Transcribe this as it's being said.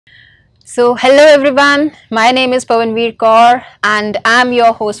So, hello everyone. My name is Pawanveer Kaur and I'm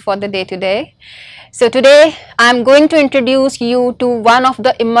your host for the day today. So, today I'm going to introduce you to one of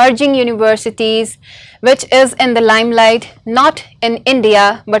the emerging universities which is in the limelight not in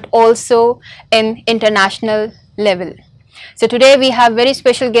India but also in international level. So, today we have very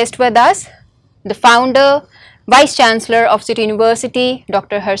special guest with us, the founder, Vice Chancellor of City University,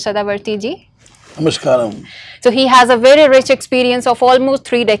 Dr. Harshadavarti ji. Namaskaram. So he has a very rich experience of almost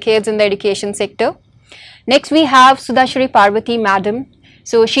 3 decades in the education sector. Next we have Sudhashri Parvati Madam.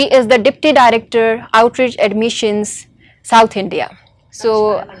 So she is the Deputy Director, Outreach Admissions, South India.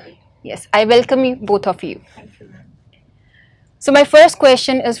 So yes, I welcome you, both of you. So my first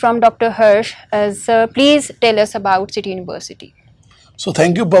question is from Dr. Harsh. Please tell us about City University. So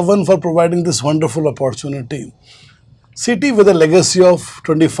thank you, Pavan, for providing this wonderful opportunity. City with a legacy of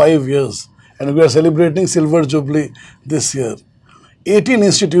 25 years, and we are celebrating Silver Jubilee this year. 18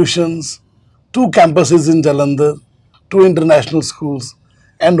 institutions, 2 campuses in Jalandhar, 2 international schools,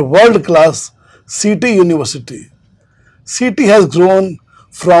 and world-class CT University. CT has grown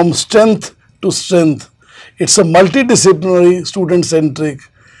from strength to strength. It's a multidisciplinary, student-centric,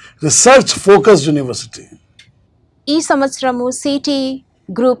 research-focused university. ఈ సంవత్సరము city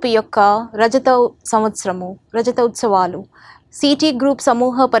group యొక్క రజత ఉత్సవాలు city group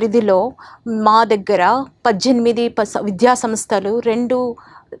సమూహ పరిధిలో మా దగ్గర 18 విద్యా సంస్థలు, 2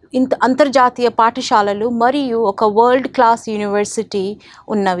 అంతర్జాతీయ పాఠశాలలు మరియు ఒక వరల్డ్ క్లాస్ యూనివర్సిటీ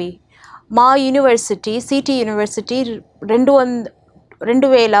ఉన్నవి. మా యూనివర్సిటీ సిటీ యూనివర్సిటీ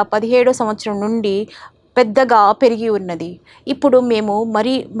 2017 సంవత్సరం నుండి పెద్దగా పెరిగి ఉన్నది. ఇప్పుడు మేము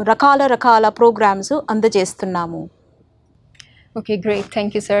రకాల programmes అందజేస్తున్నాము. Okay, great. Thank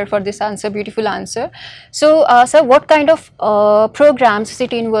you, sir, for this answer. Beautiful answer. So, sir, what kind of programs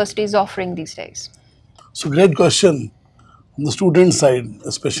City University is offering these days? So, great question on the student side,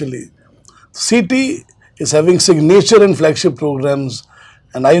 especially. CT is having signature and flagship programs,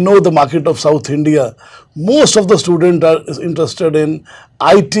 and I know the market of South India. Most of the students are interested in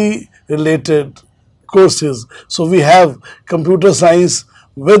IT-related courses. So, we have computer science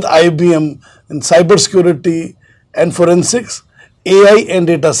with IBM in cybersecurity and forensics, AI and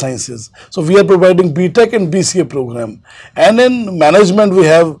data sciences. So we are providing BTech and BCA program. And in management, we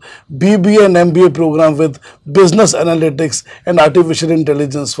have BBA and MBA program with business analytics and artificial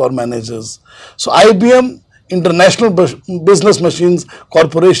intelligence for managers. So IBM International Business Machines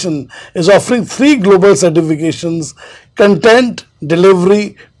Corporation is offering 3 global certifications, content, delivery,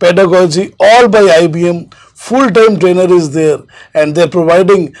 pedagogy, all by IBM. Full-time trainer is there, and they're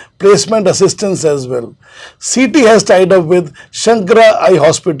providing placement assistance as well. CT has tied up with Shankara Eye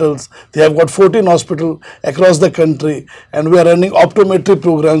Hospitals. They have got 14 hospitals across the country, and we are running optometry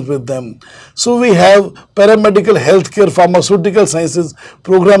programs with them. So we have paramedical healthcare, pharmaceutical sciences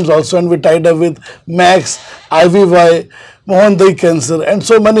programs also, and we tied up with Max, IVY, Mohandai Cancer, and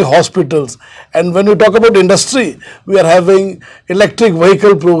so many hospitals. And when we talk about industry, we are having electric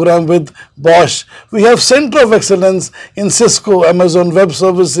vehicle program with Bosch. We have Center of Excellence in Cisco, Amazon Web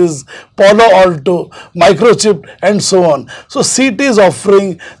Services, Palo Alto, Microchip, and so on. So CT is offering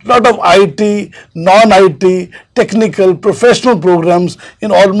a lot of IT, non-IT, technical, professional programs in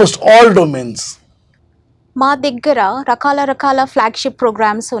almost all domains. మా దగ్గర రకాల flagship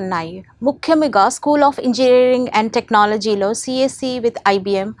programmes ఉన్నాయి. ముఖ్యంగా school of engineering and టెక్నాలజీలో CSC with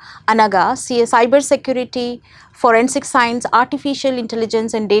IBM అనగా cyber security, forensic science, artificial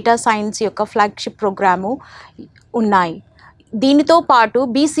intelligence and data science యొక్క flagship programme ఉన్నాయి. దీనితో పాటు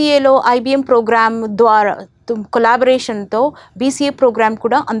బీసీఏలో ఐబిఎం ప్రోగ్రామ్ ద్వారా కొలాబరేషన్తో బీసీఏ ప్రోగ్రామ్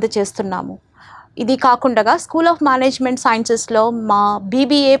కూడా అందజేస్తున్నాము. ఇది కాకుండా స్కూల్ ఆఫ్ మేనేజ్మెంట్ సైన్సెస్లో మా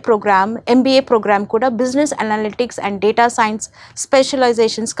బీబీఏ ప్రోగ్రామ్, ఎంబీఏ ప్రోగ్రామ్ కూడా business analytics and data science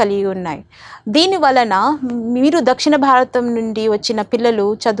specialisations కలిగి ఉన్నాయి. దీని వలన మీరు దక్షిణ భారతం నుండి వచ్చిన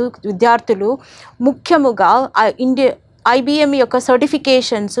విద్యార్థులు ముఖ్యముగా ఐబిఎం యొక్క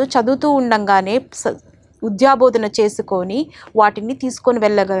సర్టిఫికేషన్స్ చదువుతూ ఉండంగానే ఉద్యాబోధన చేసుకొని వాటిని తీసుకొని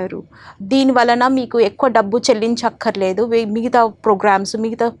వెళ్ళగలరు. దీని వలన మీకు ఎక్కువ డబ్బు చెల్లించక్కర్లేదు మిగతా ప్రోగ్రామ్స్,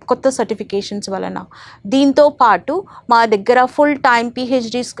 మిగతా కొత్త సర్టిఫికేషన్స్ వలన. దీంతో పాటు మా దగ్గర full time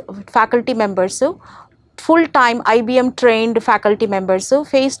PhD faculty members, full time IBM trained faculty members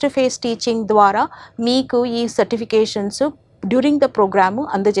face to face teaching ద్వారా మీకు ఈ సర్టిఫికేషన్స్ డ్యూరింగ్ ద ప్రోగ్రాము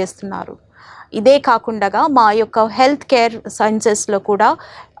అందజేస్తున్నారు. ఇదే కాకుండా మా యొక్క హెల్త్ కేర్ సైన్సెస్లో కూడా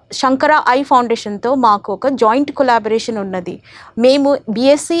శంకర ఐ ఫౌండేషన్తో మాకు ఒక జాయింట్ కొలాబరేషన్ ఉన్నది. మేము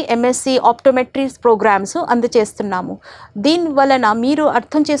బీఎస్సీ ఎంఎస్సీ ఆప్టోమెట్రీ ప్రోగ్రామ్స్ అందజేస్తున్నాము. దీని వలన మీరు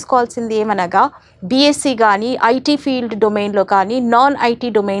అర్థం చేసుకోవాల్సింది ఏమనగా బీఎస్సీ కానీ ఐటీ ఫీల్డ్ డొమైన్లో కానీ నాన్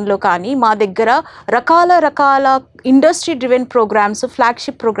ఐటీ డొమైన్లో కానీ మా దగ్గర రకాల industry driven programmes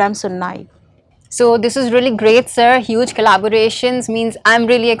flagship programmes ఉన్నాయి. So this is really great, sir. Huge collaborations means I'm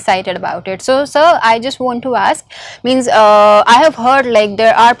really excited about it. So sir, I just want to ask, means I have heard like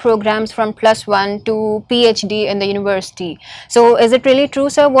there are programs from +1 to PhD in the university. So is it really true,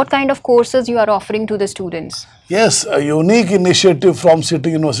 sir? What kind of courses you are offering to the students? Yes, a unique initiative from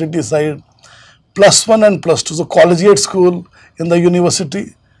City University side, +1 and +2, so collegiate school in the university,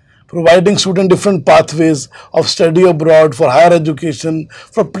 providing student different pathways of study abroad for higher education,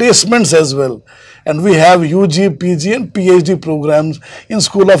 for placements as well. And we have UG, PG and PhD programs in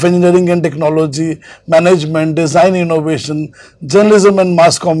School of Engineering and Technology, Management, Design Innovation, Journalism and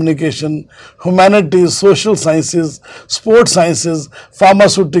Mass Communication, Humanities, Social Sciences, Sports Sciences,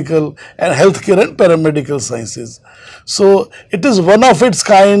 Pharmaceutical and Healthcare and Paramedical Sciences. So it is one of its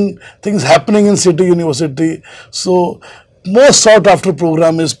kind things happening in City University. So most sought after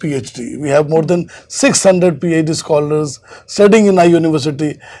program is PhD. We have more than 600 PhD scholars studying in our university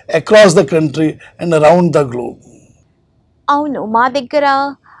across the country and around the globe. అవును, మా దగ్గర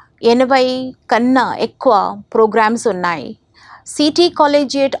 80 కన్నా ఎక్కువ programmes ఉన్నాయి. City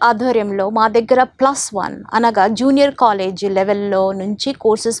collegiate ఆధ్వర్యంలో మా దగ్గర +1 అనగా జూనియర్ కాలేజ్ లెవెల్లో నుంచి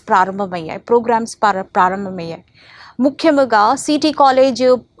కోర్సెస్ ప్రారంభమయ్యాయి, ప్రోగ్రామ్స్ ప్రారంభమయ్యాయి. ముఖ్యముగా సిటీ కాలేజ్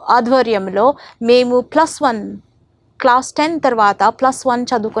ఆధ్వర్యంలో మేము +1 క్లాస్ 10 తర్వాత +1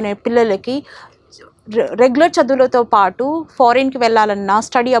 చదువుకునే పిల్లలకి రెగ్యులర్ చదువులతో పాటు ఫారిన్కి వెళ్ళాలన్నా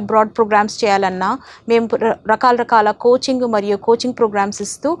స్టడీ అబ్రాడ్ ప్రోగ్రామ్స్ చేయాలన్నా మేము రకాల కోచింగ్ మరియు కోచింగ్ ప్రోగ్రామ్స్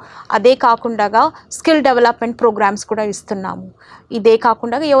ఇస్తూ, అదే కాకుండా స్కిల్ డెవలప్మెంట్ ప్రోగ్రామ్స్ కూడా ఇస్తున్నాము. ఇదే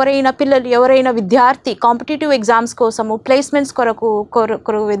కాకుండా ఎవరైనా విద్యార్థి కాంపిటేటివ్ ఎగ్జామ్స్ కోసము ప్లేస్మెంట్స్ కొరకు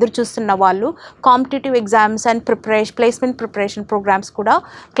ఎదురు చూస్తున్న వాళ్ళు competitive exams and placement preparation programmes కూడా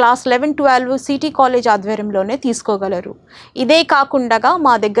క్లాస్ 11, 12 సిటీ కాలేజ్ ఆధ్వర్యంలోనే తీసుకోగలరు. ఇదే కాకుండా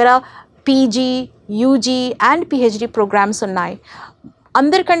మా దగ్గర PG, UG and PhD programmes ఉన్నాయి.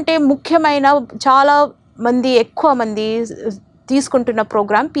 అందరికంటే ముఖ్యమైన ఎక్కువ మంది తీసుకుంటున్న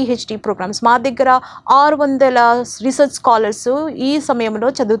ప్రోగ్రామ్ పిహెచ్డి ప్రోగ్రామ్స్. మా దగ్గర 600 రీసెర్చ్ స్కాలర్స్ ఈ సమయంలో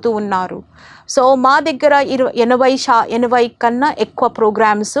చదువుతూ ఉన్నారు. సో మా దగ్గర 80 కన్నా ఎక్కువ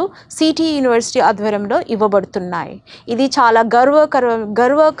ప్రోగ్రామ్స్ సిటీ యూనివర్సిటీ ఆధ్వర్యంలో ఇవ్వబడుతున్నాయి. ఇది చాలా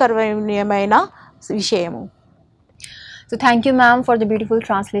గర్వకరమైన విషయము. So thank you ma'am for the beautiful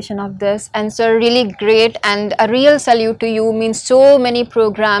translation of this, and sir, really great and a real salute to you, means so many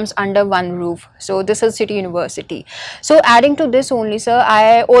programs under one roof. So this is City University. So adding to this only, sir, I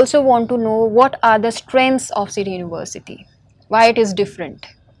also want to know what are the strengths of City University, why it is different.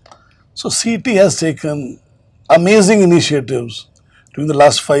 So CT has taken amazing initiatives during the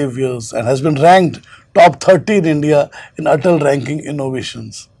last 5 years and has been ranked top 30 in India in Atal ranking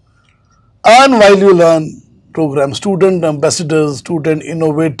innovations. Earn while you learn program, student ambassadors, student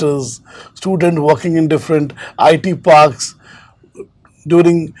innovators, student working in different IT parks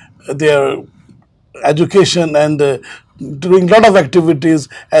during their education and doing a lot of activities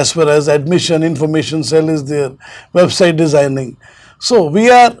as far as admission, information cell is there, website designing. So we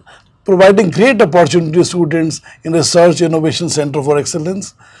are providing great opportunity to students in Research Innovation Center for Excellence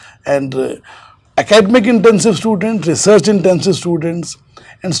and academic intensive students, research intensive students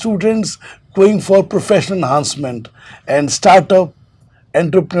and students going for professional enhancement, and startup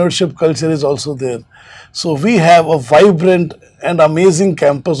entrepreneurship culture is also there. So we have a vibrant and amazing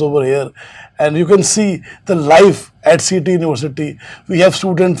campus over here, and you can see the life at City University. We have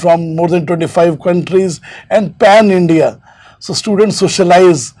students from more than 25 countries and pan India. So students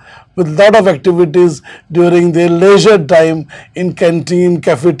socialize with a lot of activities during their leisure time in canteen,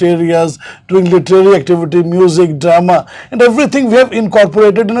 cafeterias, doing literary activity, music, drama and everything we have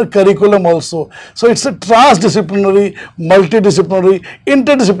incorporated in a curriculum also. So it's a transdisciplinary, multidisciplinary,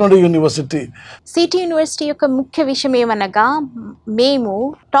 interdisciplinary university. City university యొక్క ముఖ్య విషయం ఏమనగా మేము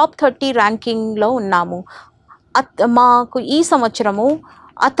top 30 ర్యాంకింగ్లో ఉన్నాము. మాకు ఈ సంవత్సరము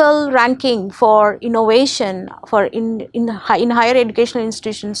Atal ranking for innovation for in higher educational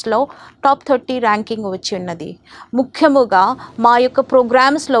ఇన్స్టిట్యూషన్స్లో top 30 ranking వచ్చి ఉన్నది. ముఖ్యముగా మా యొక్క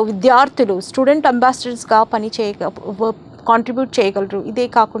ప్రోగ్రామ్స్లో విద్యార్థులు స్టూడెంట్ అంబాసిడర్స్గా కాంట్రిబ్యూట్ చేయగలరు. ఇదే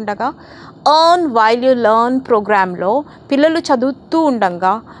కాకుండా ఎర్న్ వైల్ యూ లెర్న్ ప్రోగ్రాంలో పిల్లలు చదువుతూ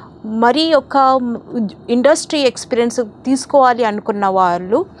ఉండగా మరి ఒక ఇండస్ట్రీ ఎక్స్పీరియన్స్ తీసుకోవాలి అనుకున్న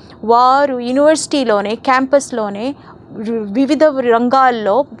వారు యూనివర్సిటీలోనే క్యాంపస్లోనే వివిధ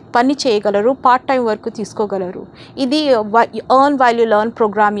రంగాల్లో పని చేయగలరు, పార్ట్ టైం వర్క్ తీసుకోగలరు. ఇది ఎర్న్ వాల్యూ లెర్న్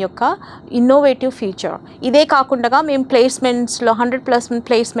ప్రోగ్రామ్ యొక్క ఇన్నోవేటివ్ ఫీచర్. ఇదే కాకుండా మేము ప్లేస్మెంట్స్లో 100+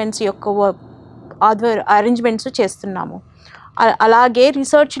 ప్లేస్మెంట్స్ యొక్క అరేంజ్మెంట్స్ చేస్తున్నాము. అలాగే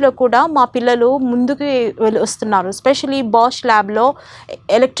రీసెర్చ్లో కూడా మా పిల్లలు ముందుకు వస్తున్నారు. ఎస్పెషలీ బాష్ ల్యాబ్లో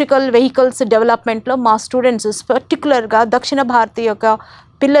ఎలక్ట్రికల్ వెహికల్స్ డెవలప్మెంట్లో మా స్టూడెంట్స్ పర్టికులర్గా దక్షిణ భారత యొక్క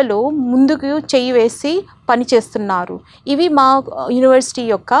పిల్లలు ముందుకు చెయ్యి వేసి పనిచేస్తున్నారు. ఇవి మా యూనివర్సిటీ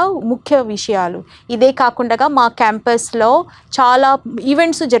యొక్క ముఖ్య విషయాలు. ఇదే కాకుండా మా క్యాంపస్లో చాలా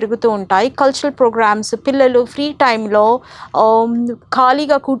ఈవెంట్స్ జరుగుతూ ఉంటాయి. కల్చరల్ ప్రోగ్రామ్స్, పిల్లలు ఫ్రీ టైంలో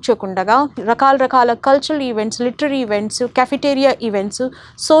ఖాళీగా కూర్చోకుండా రకాల cultural events, literary events, cafeteria events,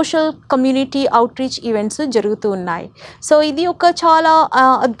 social community outreach events జరుగుతూ ఉన్నాయి. సో ఇది ఒక చాలా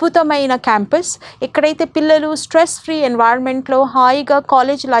అద్భుతమైన క్యాంపస్. ఎక్కడైతే పిల్లలు స్ట్రెస్ ఫ్రీ ఎన్వైర్న్మెంట్లో హాయిగా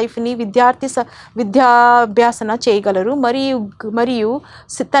కాలేజ్ లైఫ్ని విద్యాభ్యాసన చేయగలరు, మరియు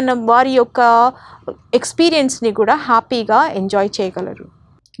తన వారి యొక్క ఎక్స్పీరియన్స్ని కూడా హ్యాపీగా ఎంజాయ్ చేయగలరు.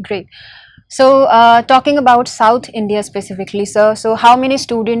 Great. So, talking about South India specifically, sir, so how many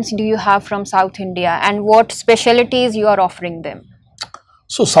students do you have from South India and what specialties you are offering them?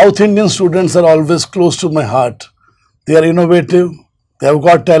 So South Indian students are always close to my heart. They are innovative, they have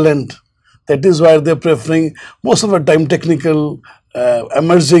got talent. That is why they are preferring most of the time technical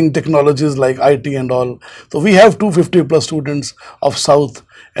emerging technologies like IT and all. So we have 250+ students of South,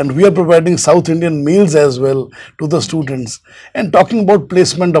 and we are providing South Indian meals as well to the students. And talking about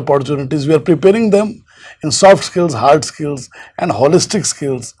placement opportunities, we are preparing them in soft skills, hard skills and holistic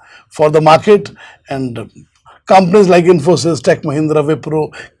skills for the market. And companies like Infosys, Tech Mahindra, Wipro,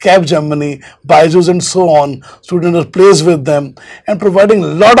 Capgemini, Byju's and so on, students are placed with them and providing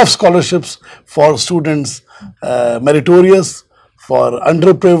a lot of scholarships for students meritorious, for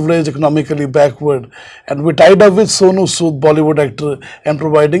underprivileged, economically backward. And we tied up with Sonu Sood, Bollywood actor, and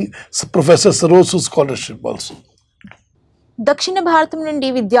providing Professor Saroj Sood scholarship also. దక్షిణ భారతం నుండి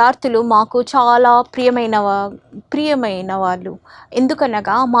విద్యార్థులు మాకు చాలా ప్రియమైన వాళ్ళు.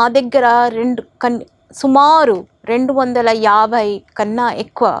 ఎందుకనగా మా దగ్గర సుమారు 250 కన్నా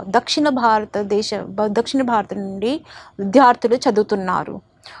ఎక్కువ దక్షిణ భారతం నుండి విద్యార్థులు చదువుతున్నారు.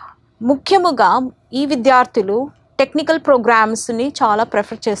 ముఖ్యముగా ఈ విద్యార్థులు టెక్నికల్ ప్రోగ్రామ్స్ని చాలా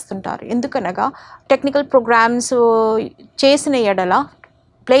ప్రిఫర్ చేస్తుంటారు. ఎందుకనగా టెక్నికల్ ప్రోగ్రామ్స్ చేసిన ఎడల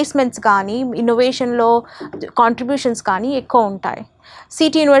ప్లేస్మెంట్స్ కానీ ఇన్నోవేషన్లో కాంట్రిబ్యూషన్స్ కానీ ఎక్కువ ఉంటాయి.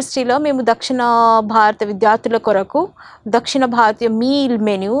 సిటీ యూనివర్సిటీలో మేము దక్షిణ భారత విద్యార్థుల కొరకు దక్షిణ భారతీయ మీల్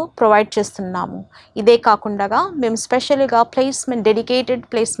మెన్యూ ప్రొవైడ్ చేస్తున్నాము. ఇదే కాకుండా మేము స్పెషల్గా డెడికేటెడ్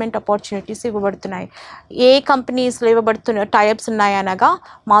ప్లేస్మెంట్ ఆపర్చునిటీస్ ఇవ్వబడుతున్నాయి. ఏ కంపెనీస్లో ఇవ్వబడుతున్న టైప్స్ ఉన్నాయనగా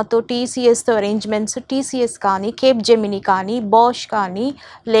మాతో టీసీఎస్తో అరేంజ్మెంట్స్, టీసీఎస్ కానీ, కేప్ జెమిని కానీ, బాష్ కానీ,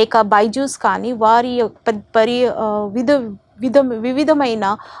 లేక బైజూస్ కానీ వారి వివిధమైన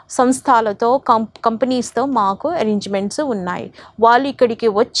సంస్థలతో కంపెనీస్తో మాకు అరేంజ్మెంట్స్ ఉన్నాయి. వాళ్ళు ఇక్కడికి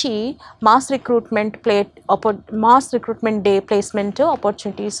వచ్చి mass recruitment day placement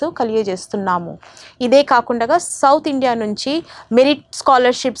opportunities కలిగజేస్తున్నాము. ఇదే కాకుండా సౌత్ ఇండియా నుంచి మెరిట్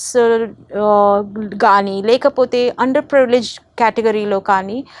స్కాలర్షిప్స్ కానీ లేకపోతే అండర్ ప్రివిలేజ్ కేటగిరీలో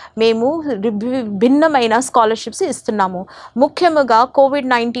కానీ మేము భిన్నమైన స్కాలర్షిప్స్ ఇస్తున్నాము. ముఖ్యంగా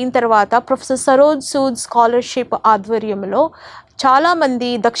కోవిడ్-19 తర్వాత ప్రొఫెసర్ సరోజ్ సూద్ స్కాలర్షిప్ ఆధ్వర్యంలో చాలామంది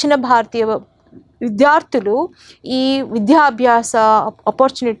దక్షిణ భారతీయ విద్యార్థులు ఈ విద్యాభ్యాస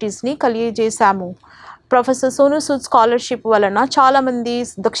ఆపర్చునిటీస్ని కలిగజేశాము. ప్రొఫెసర్ సోను సూద్ స్కాలర్షిప్ వలన చాలామంది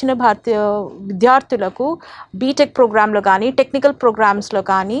దక్షిణ భారతీయ విద్యార్థులకు బీటెక్ ప్రోగ్రాంలో కానీ టెక్నికల్ ప్రోగ్రామ్స్లో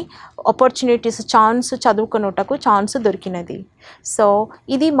కానీ ఛాన్స్ చదువుకున్నటకు ఛాన్స్ దొరికినది. సో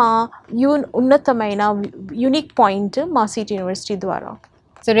ఇది మా ఉన్నతమైన యూనిక్ పాయింట్ మా సిటీ యూనివర్సిటీ ద్వారా.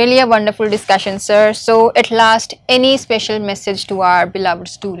 So really a wonderful discussion, sir. So at last, any special message to our beloved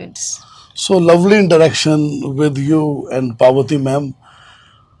students? So lovely interaction with you and Parvati ma'am.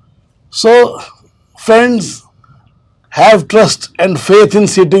 So friends, have trust and faith in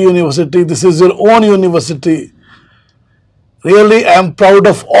City University. This is your own university. Really, I am proud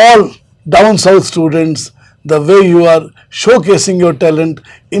of all down south students, the way you are showcasing your talent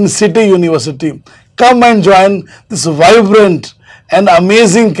in City University. Come and join this vibrant and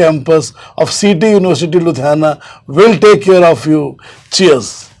amazing campus of City University Ludhiana. Will take care of you. Cheers.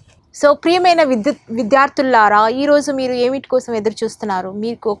 So ప్రియమైన విద్యార్థులారా, ఈరోజు మీరు ఏమిటి కోసం ఎదురు చూస్తున్నారు?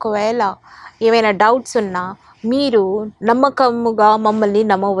 మీకు ఒకవేళ ఏమైనా డౌట్స్ ఉన్నా మీరు నమ్మకముగా మమ్మల్ని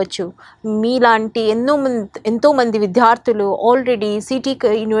నమ్మవచ్చు. మీలాంటి ఎంతోమంది విద్యార్థులు ఆల్రెడీ సిటీ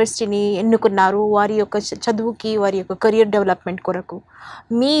యూనివర్సిటీని ఎన్నుకున్నారు వారి యొక్క చదువుకి, వారి యొక్క కెరియర్ డెవలప్మెంట్ కొరకు.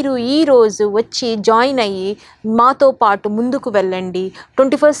 మీరు ఈరోజు వచ్చి జాయిన్ అయ్యి మాతో పాటు ముందుకు వెళ్ళండి.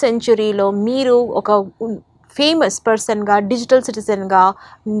 21st సెంచురీలో మీరు ఒక ఫేమస్ పర్సన్గా digital సిటిజన్గా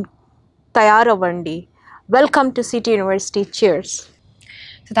తయారవ్వండి. Welcome to city university. Cheers.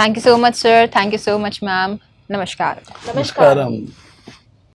 So thank you so much, sir. Thank you so much, ma'am. Namaskar. Namaskaram.